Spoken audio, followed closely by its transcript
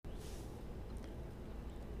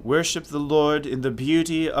Worship the Lord in the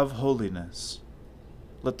beauty of holiness.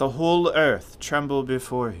 Let the whole earth tremble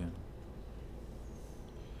before him.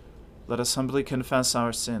 Let us humbly confess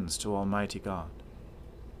our sins to Almighty God.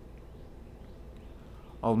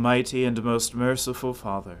 Almighty and most merciful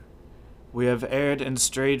Father, we have erred and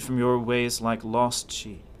strayed from your ways like lost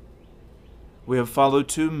sheep. We have followed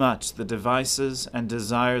too much the devices and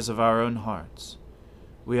desires of our own hearts.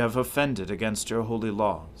 We have offended against your holy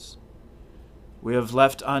laws. We have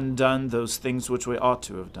left undone those things which we ought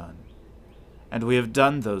to have done, and we have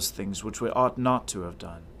done those things which we ought not to have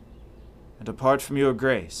done. And apart from your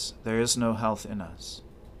grace, there is no health in us.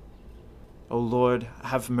 O Lord,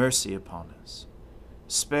 have mercy upon us.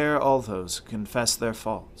 Spare all those who confess their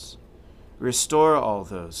faults. Restore all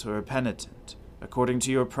those who are penitent, according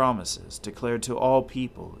to your promises declared to all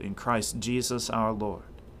people in Christ Jesus our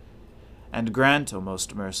Lord. And grant, O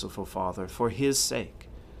most merciful Father, for his sake,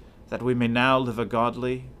 that we may now live a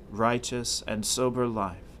godly, righteous, and sober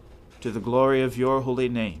life, to the glory of your holy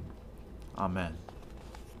name. Amen.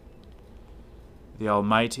 The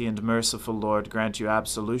Almighty and merciful Lord grant you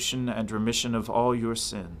absolution and remission of all your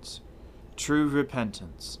sins, true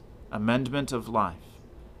repentance, amendment of life,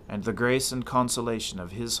 and the grace and consolation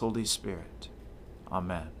of his Holy Spirit.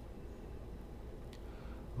 Amen.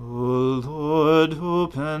 O Lord,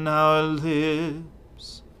 open our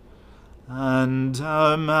lips, and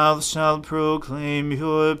our mouth shall proclaim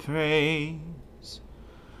your praise.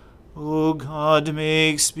 O God,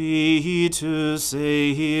 make speed to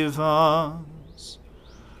save us.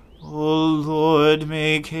 O Lord,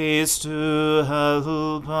 make haste to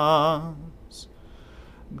help us.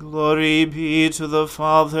 Glory be to the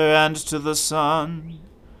Father, and to the Son,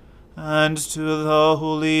 and to the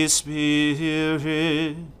Holy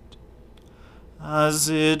Spirit, as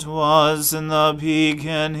it was in the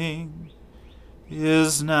beginning,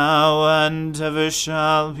 is now, and ever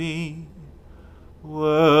shall be,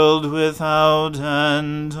 world without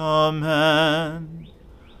end. Amen.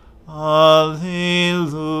 Alleluia.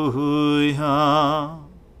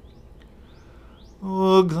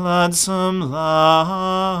 O gladsome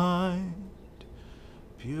light,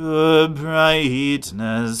 pure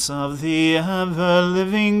brightness of the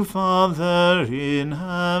ever-living Father in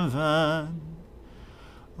heaven,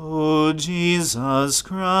 O Jesus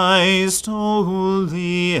Christ,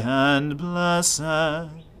 holy and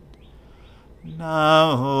blessed,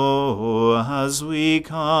 now as we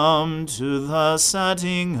come to the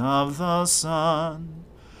setting of the sun,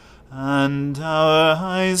 and our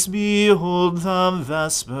eyes behold the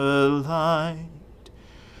vesper light,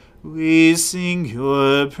 we sing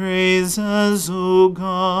your praises, O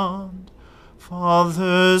God,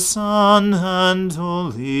 Father, Son, and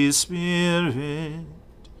Holy Spirit.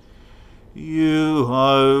 You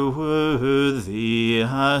are worthy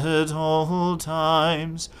at all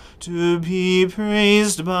times to be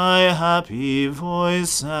praised by happy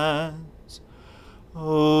voices,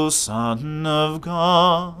 O Son of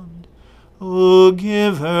God, O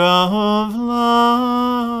Giver of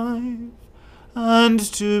life, and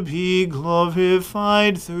to be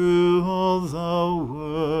glorified through all the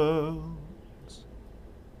worlds.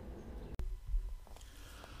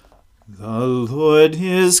 The Lord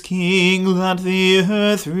is King, let the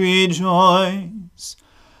earth rejoice.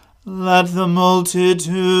 Let the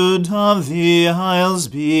multitude of the isles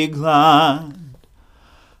be glad.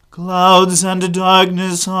 Clouds and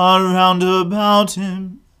darkness are round about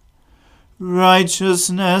him.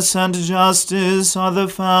 Righteousness and justice are the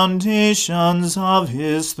foundations of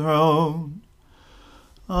his throne.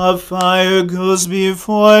 A fire goes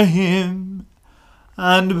before him,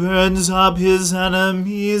 and burns up his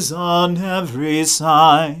enemies on every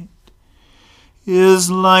side. His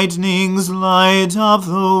lightnings light up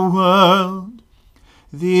the world.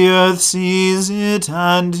 The earth sees it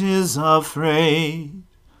and is afraid.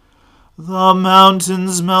 The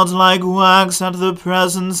mountains melt like wax at the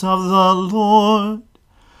presence of the Lord,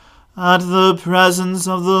 at the presence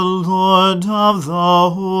of the Lord of the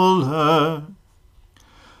whole earth.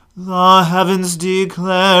 The heavens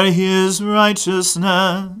declare his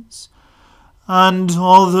righteousness, and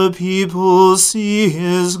all the people see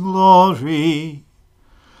his glory.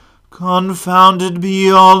 Confounded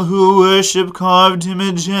be all who worship carved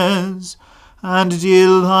images, and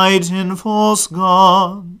delight in false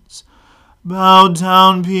gods. Bow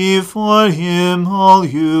down before him, all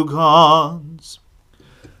you gods.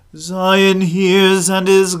 Zion hears and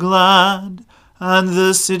is glad, and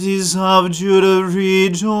the cities of Judah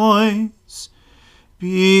rejoice,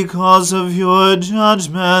 because of your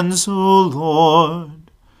judgments, O Lord.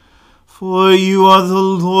 For you are the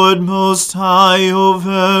Lord most high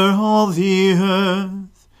over all the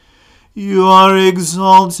earth. You are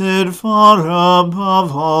exalted far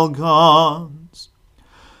above all gods.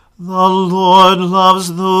 The Lord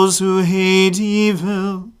loves those who hate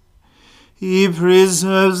evil. He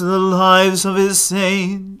preserves the lives of his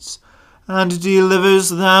saints, and delivers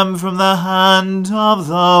them from the hand of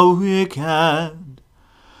the wicked.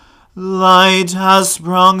 Light has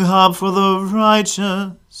sprung up for the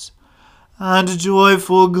righteous, and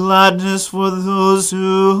joyful gladness for those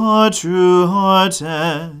who are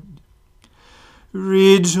true-hearted.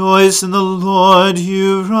 Rejoice in the Lord,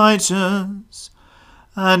 you righteous,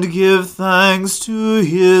 and give thanks to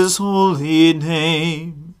his holy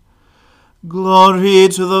name. Glory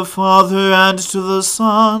to the Father, and to the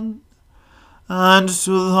Son, and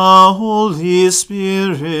to the Holy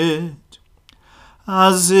Spirit,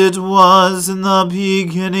 as it was in the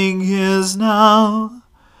beginning, is now,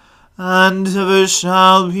 and ever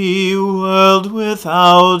shall be, world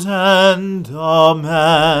without end.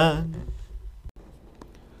 Amen.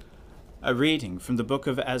 A reading from the book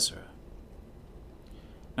of Ezra.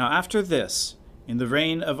 Now after this, in the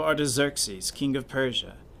reign of Artaxerxes, king of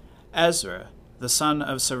Persia, Ezra, the son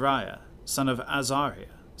of Seraiah, son of Azariah,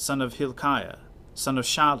 son of Hilkiah, son of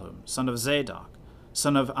Shallum, son of Zadok,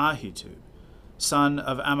 son of Ahitub, son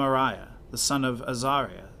of Amariah, the son of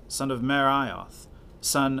Azariah, son of Meraioth,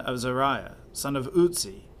 son of Zariah, son of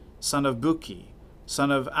Uzzi, son of Buki,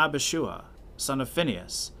 son of Abishua, son of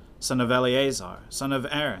Phinehas, son of Eleazar, son of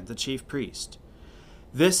Aaron, the chief priest.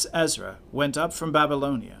 This Ezra went up from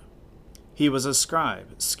Babylonia. He was a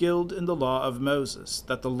scribe, skilled in the law of Moses,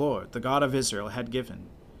 that the Lord, the God of Israel, had given.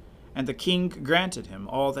 And the king granted him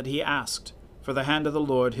all that he asked, for the hand of the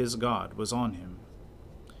Lord his God was on him.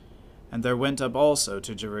 And there went up also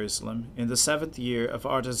to Jerusalem, in the 7th year of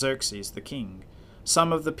Artaxerxes the king,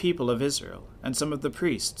 some of the people of Israel, and some of the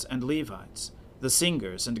priests and Levites, the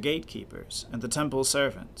singers and gatekeepers, and the temple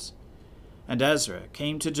servants. And Ezra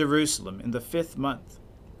came to Jerusalem in the 5th month,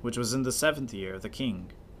 which was in the 7th year of the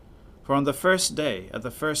king. For on the 1st day of the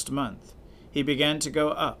 1st month he began to go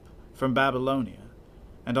up from Babylonia,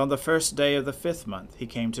 and on the 1st day of the 5th month he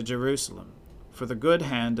came to Jerusalem, for the good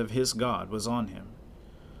hand of his God was on him.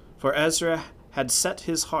 For Ezra had set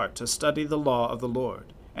his heart to study the law of the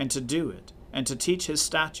Lord, and to do it, and to teach his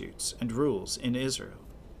statutes and rules in Israel.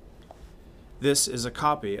 This is a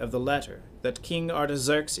copy of the letter that King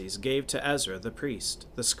Artaxerxes gave to Ezra the priest,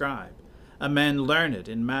 the scribe, a man learned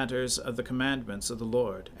in matters of the commandments of the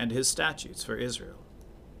Lord and his statutes for Israel.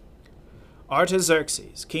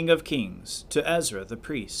 Artaxerxes, king of kings, to Ezra the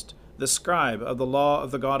priest, the scribe of the law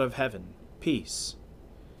of the God of heaven, peace.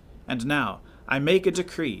 And now I make a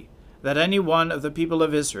decree that any one of the people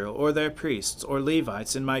of Israel, or their priests or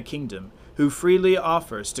Levites in my kingdom, who freely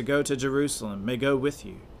offers to go to Jerusalem, may go with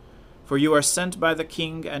you. For you are sent by the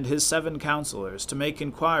king and his 7 counselors to make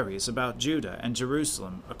inquiries about Judah and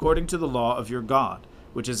Jerusalem, according to the law of your God,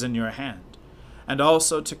 which is in your hand, and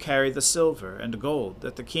also to carry the silver and gold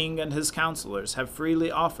that the king and his counselors have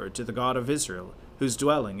freely offered to the God of Israel, whose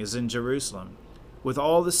dwelling is in Jerusalem, with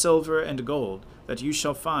all the silver and gold that you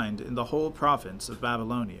shall find in the whole province of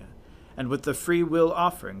Babylonia, and with the free will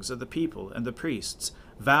offerings of the people and the priests,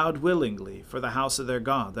 vowed willingly for the house of their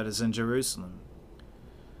God that is in Jerusalem.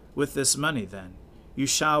 With this money, then, you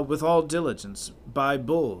shall with all diligence buy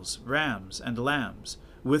bulls, rams, and lambs,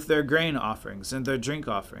 with their grain offerings and their drink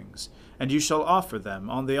offerings, and you shall offer them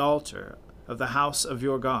on the altar of the house of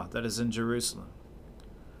your God that is in Jerusalem.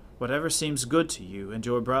 Whatever seems good to you and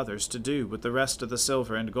your brothers to do with the rest of the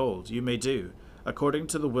silver and gold, you may do, according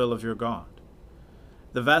to the will of your God.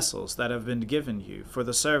 The vessels that have been given you for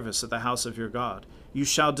the service of the house of your God, you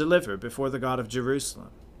shall deliver before the God of Jerusalem.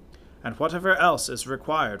 And whatever else is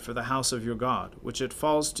required for the house of your God, which it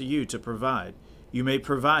falls to you to provide, you may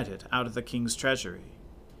provide it out of the king's treasury.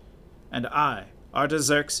 And I,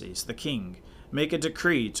 Artaxerxes the king, make a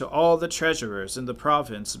decree to all the treasurers in the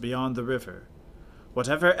province beyond the river.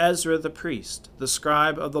 Whatever Ezra the priest, the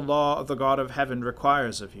scribe of the law of the God of heaven,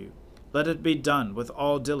 requires of you, let it be done with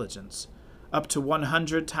all diligence, up to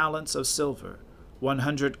 100 talents of silver,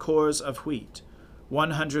 100 cores of wheat,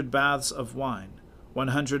 100 baths of wine,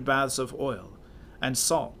 100 baths of oil, and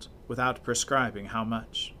salt, without prescribing how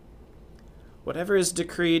much. Whatever is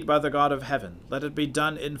decreed by the God of heaven, let it be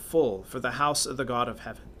done in full for the house of the God of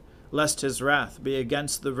heaven, lest his wrath be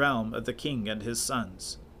against the realm of the king and his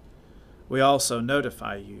sons. We also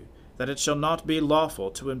notify you that it shall not be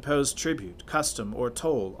lawful to impose tribute, custom, or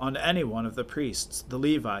toll on any one of the priests, the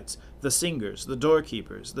Levites, the singers, the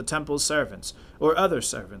doorkeepers, the temple servants, or other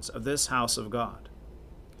servants of this house of God.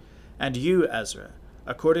 And you, Ezra,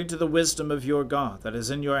 according to the wisdom of your God that is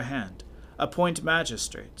in your hand, appoint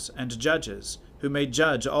magistrates and judges who may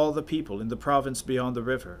judge all the people in the province beyond the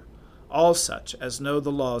river, all such as know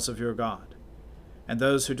the laws of your God. And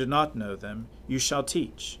those who do not know them you shall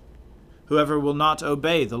teach. Whoever will not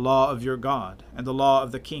obey the law of your God and the law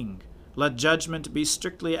of the king, let judgment be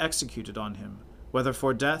strictly executed on him, whether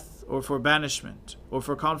for death or for banishment, or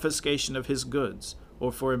for confiscation of his goods,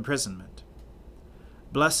 or for imprisonment.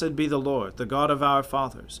 Blessed be the Lord, the God of our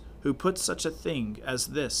fathers, who put such a thing as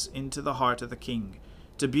this into the heart of the king,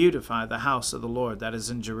 to beautify the house of the Lord that is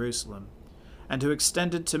in Jerusalem, and who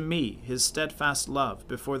extended to me his steadfast love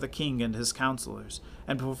before the king and his counselors,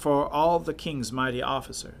 and before all the king's mighty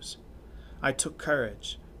officers. I took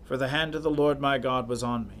courage, for the hand of the Lord my God was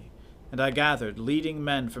on me, and I gathered leading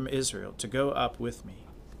men from Israel to go up with me.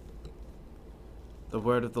 The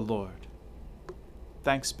word of the Lord.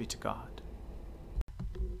 Thanks be to God.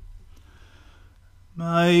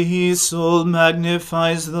 My soul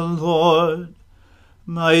magnifies the Lord.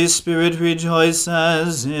 My spirit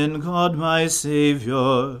rejoices in God my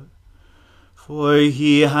Saviour. For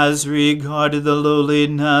he has regarded the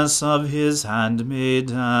lowliness of his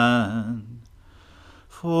handmaiden.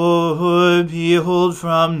 For behold,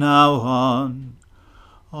 from now on,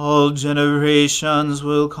 all generations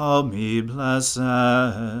will call me blessed.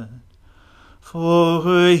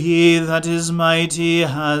 For he that is mighty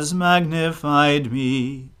has magnified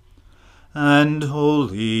me, and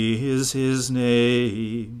holy is his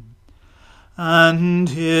name. And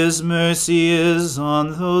his mercy is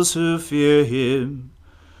on those who fear him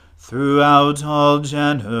throughout all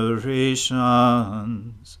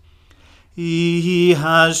generations. He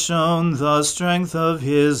has shown the strength of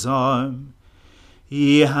his arm.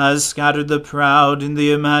 He has scattered the proud in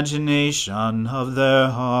the imagination of their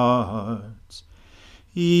hearts.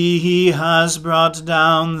 He has brought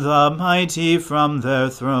down the mighty from their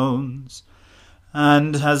thrones,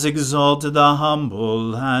 and has exalted the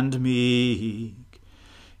humble and meek.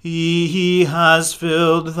 He has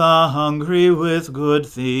filled the hungry with good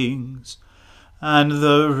things, and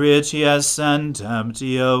the rich he has sent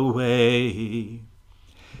empty away.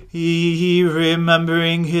 He,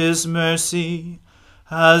 remembering his mercy,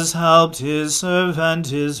 has helped his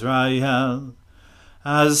servant Israel,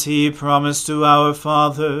 as he promised to our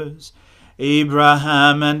fathers,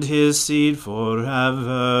 Abraham and his seed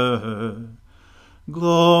forever.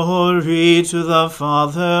 Glory to the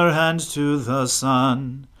Father, and to the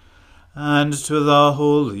Son, and to the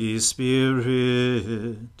Holy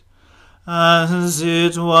Spirit, as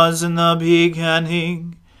it was in the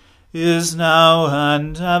beginning, is now,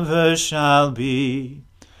 and ever shall be,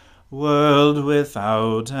 world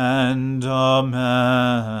without end.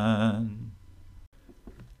 Amen.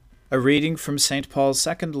 A reading from St. Paul's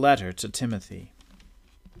second letter to Timothy.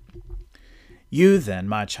 You then,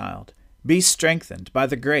 my child, be strengthened by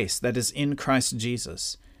the grace that is in Christ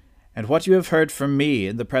Jesus, and what you have heard from me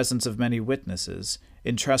in the presence of many witnesses,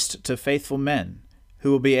 entrust to faithful men,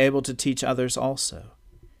 who will be able to teach others also.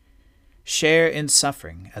 Share in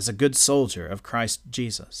suffering as a good soldier of Christ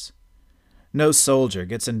Jesus. No soldier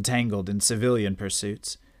gets entangled in civilian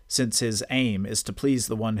pursuits, since his aim is to please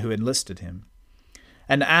the one who enlisted him.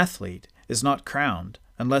 An athlete is not crowned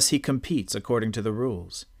unless he competes according to the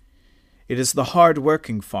rules. It is the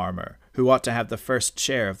hard-working farmer who ought to have the first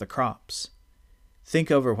share of the crops.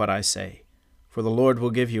 Think over what I say, for the Lord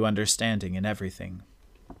will give you understanding in everything.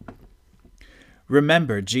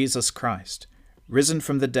 Remember Jesus Christ, risen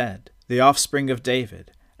from the dead, the offspring of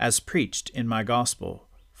David, as preached in my gospel,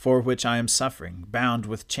 for which I am suffering, bound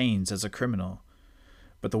with chains as a criminal.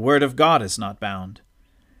 But the word of God is not bound.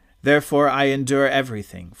 Therefore I endure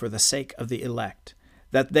everything for the sake of the elect,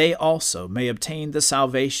 that they also may obtain the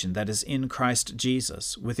salvation that is in Christ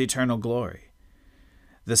Jesus with eternal glory.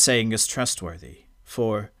 The saying is trustworthy,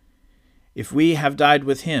 for, if we have died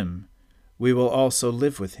with him, we will also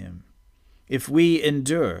live with him. If we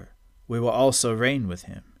endure, we will also reign with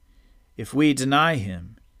him. If we deny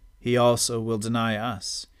him, he also will deny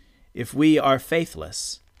us. If we are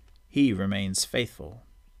faithless, he remains faithful,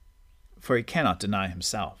 for he cannot deny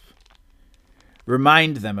himself.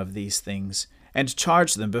 Remind them of these things, and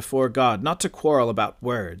charge them before God not to quarrel about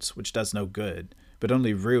words, which does no good, but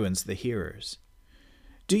only ruins the hearers.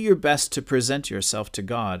 Do your best to present yourself to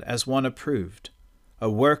God as one approved, a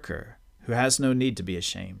worker who has no need to be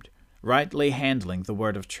ashamed, rightly handling the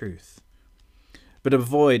word of truth. But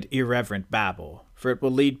avoid irreverent babble, for it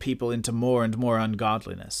will lead people into more and more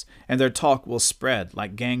ungodliness, and their talk will spread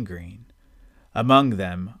like gangrene. Among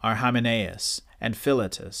them are Hymenaeus and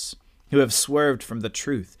Philetus, who have swerved from the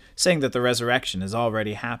truth, saying that the resurrection has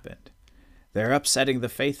already happened. They are upsetting the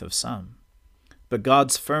faith of some. But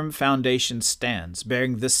God's firm foundation stands,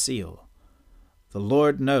 bearing this seal: The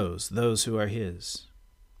Lord knows those who are his.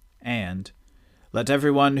 And let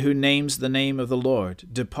everyone who names the name of the Lord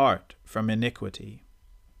depart from iniquity.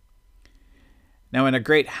 Now in a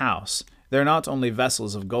great house there are not only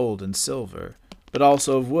vessels of gold and silver, but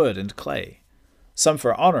also of wood and clay, some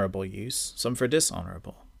for honorable use, some for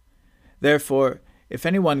dishonorable. Therefore, if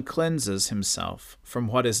anyone cleanses himself from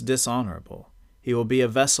what is dishonorable, he will be a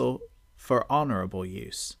vessel for honorable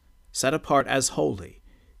use, set apart as holy,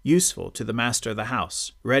 useful to the master of the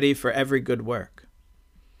house, ready for every good work.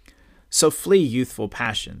 So flee youthful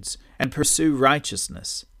passions, and pursue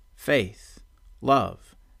righteousness, faith,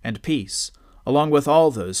 love, and peace, along with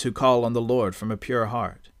all those who call on the Lord from a pure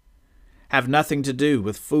heart. Have nothing to do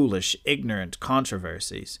with foolish, ignorant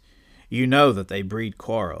controversies. You know that they breed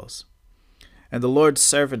quarrels. And the Lord's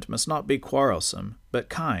servant must not be quarrelsome, but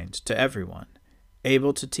kind to everyone,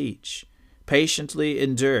 able to teach, patiently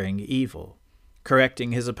enduring evil,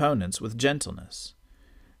 correcting his opponents with gentleness.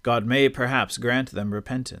 God may perhaps grant them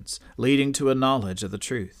repentance, leading to a knowledge of the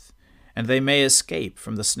truth, and they may escape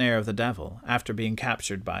from the snare of the devil after being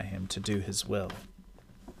captured by him to do his will.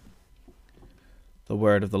 The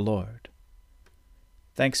word of the Lord.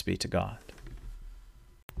 Thanks be to God.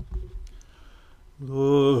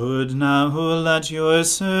 Lord, now let your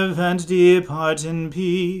servant depart in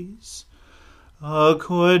peace,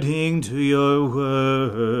 according to your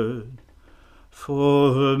word.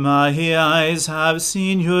 For my eyes have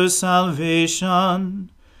seen your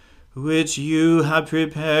salvation, which you have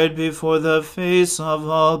prepared before the face of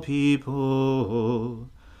all people,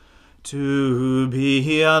 to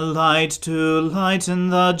be a light to lighten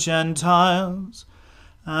the Gentiles,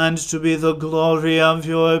 and to be the glory of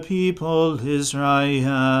your people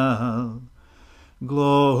Israel.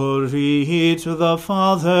 Glory to the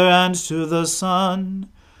Father, and to the Son,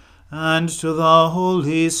 and to the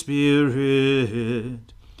Holy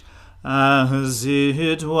Spirit, as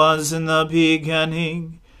it was in the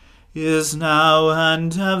beginning, is now,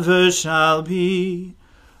 and ever shall be,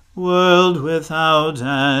 world without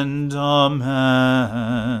end. Amen.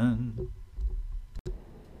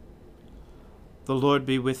 The Lord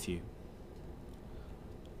be with you.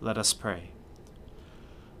 Let us pray.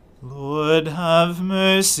 Lord, have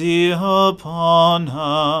mercy upon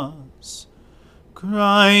us.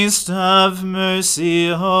 Christ, have mercy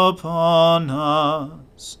upon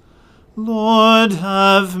us. Lord,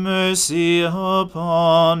 have mercy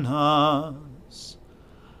upon us.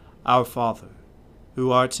 Our Father,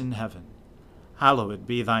 who art in heaven, hallowed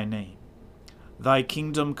be thy name. Thy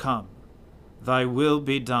kingdom come, thy will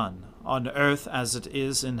be done, on earth as it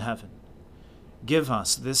is in heaven. Give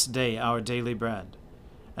us this day our daily bread,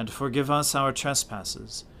 and forgive us our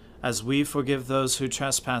trespasses, as we forgive those who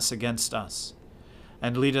trespass against us.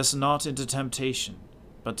 And lead us not into temptation,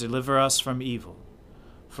 but deliver us from evil.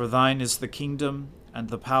 For thine is the kingdom, and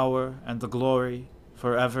the power, and the glory,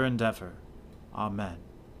 forever and ever. Amen.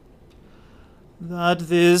 That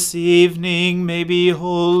this evening may be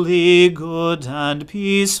holy, good, and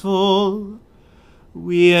peaceful,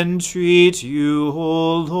 we entreat you,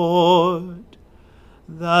 O Lord,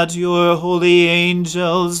 that your holy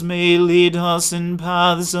angels may lead us in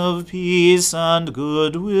paths of peace and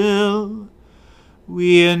goodwill.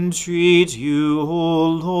 We entreat you, O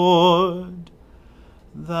Lord,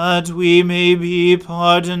 that we may be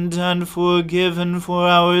pardoned and forgiven for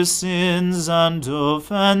our sins and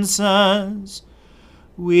offenses.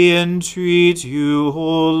 We entreat you,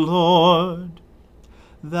 O Lord,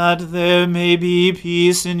 that there may be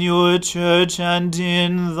peace in your church and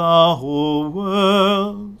in the whole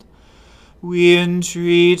world. We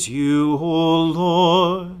entreat you, O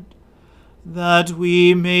Lord, that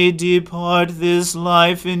we may depart this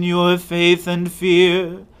life in your faith and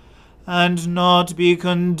fear, and not be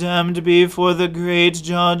condemned before the great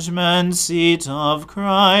judgment seat of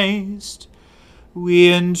Christ.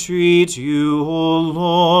 We entreat you, O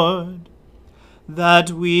Lord, that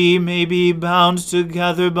we may be bound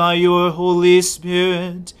together by your Holy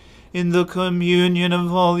Spirit in the communion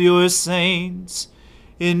of all your saints,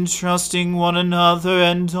 entrusting one another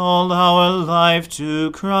and all our life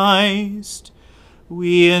to Christ.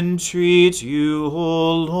 We entreat you,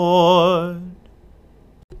 O Lord.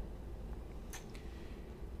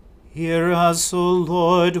 Hear us, O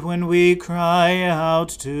Lord, when we cry out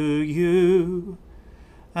to you,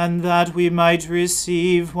 and that we might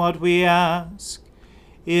receive what we ask,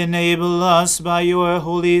 enable us by your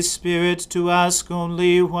Holy Spirit to ask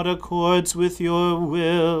only what accords with your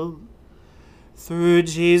will. Through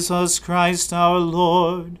Jesus Christ our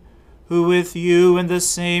Lord, who with you in the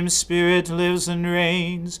same Spirit lives and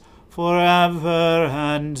reigns forever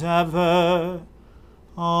and ever.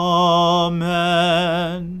 Amen.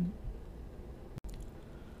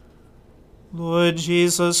 Lord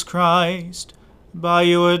Jesus Christ, by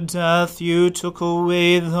your death you took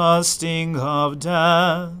away the sting of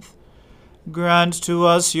death. Grant to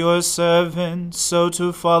us, your servants, so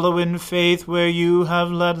to follow in faith where you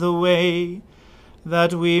have led the way,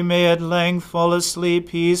 that we may at length fall asleep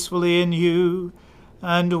peacefully in you,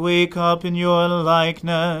 and wake up in your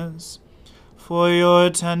likeness. For your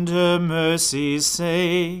tender mercy's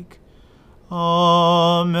sake.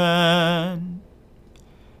 Amen.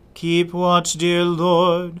 Keep watch, dear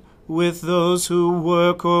Lord, with those who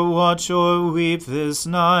work or watch or weep this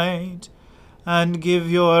night, and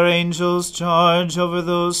give your angels charge over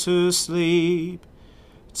those who sleep.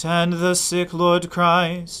 Tend the sick, Lord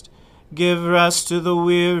Christ. Give rest to the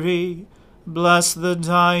weary. Bless the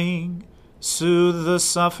dying. Soothe the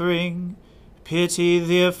suffering. Pity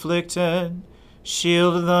the afflicted.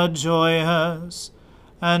 Shield the joyous.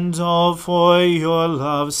 And all for your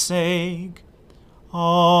love's sake.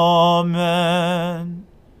 Amen.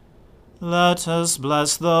 Let us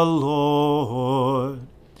bless the Lord.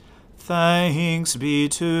 Thanks be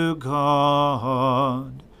to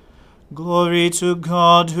God. Glory to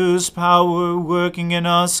God, whose power working in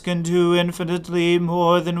us can do infinitely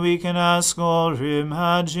more than we can ask or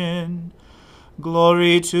imagine.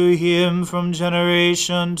 Glory to him from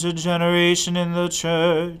generation to generation in the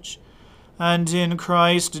church, and in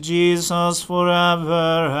Christ Jesus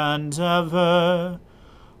forever and ever.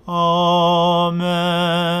 Amen.